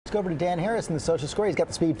go over to Dan Harris in the Social Square. He's got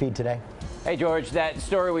the speed feed today. Hey, George, that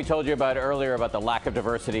story we told you about earlier about the lack of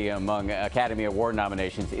diversity among Academy Award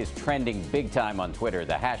nominations is trending big time on Twitter.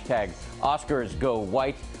 The hashtag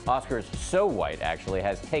OscarsGoWhite, Oscars So White, actually,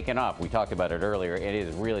 has taken off. We talked about it earlier. It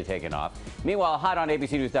is really taken off. Meanwhile, hot on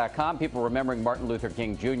ABCNews.com, people remembering Martin Luther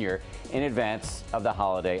King Jr. in advance of the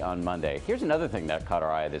holiday on Monday. Here's another thing that caught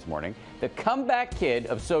our eye this morning. The comeback kid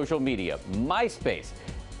of social media, MySpace.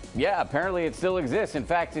 Yeah, apparently it still exists. In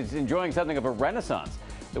fact, it's enjoying something of a renaissance.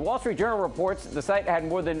 The Wall Street Journal reports the site had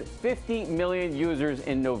more than 50 million users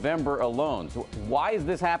in November alone. So why is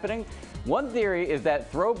this happening? One theory is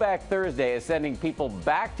that Throwback Thursday is sending people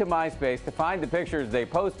back to MySpace to find the pictures they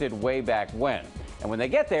posted way back when. And when they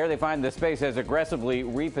get there, they find the space has aggressively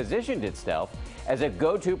repositioned itself as a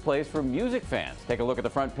go-to place for music fans. Take a look at the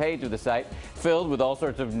front page of the site, filled with all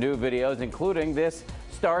sorts of new videos, including this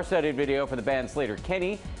star-studded video for the band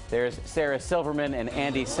Sleater-Kinney. There's Sarah Silverman and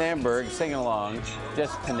Andy Samberg singing along,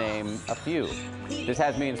 just to name a few. This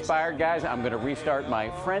has me inspired, guys. I'm going to restart my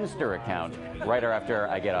Friendster account right after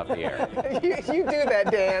I get off the air. You do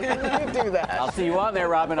that, Dan. You do that. I'll see you on there,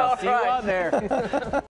 Robin. I'll see you on there.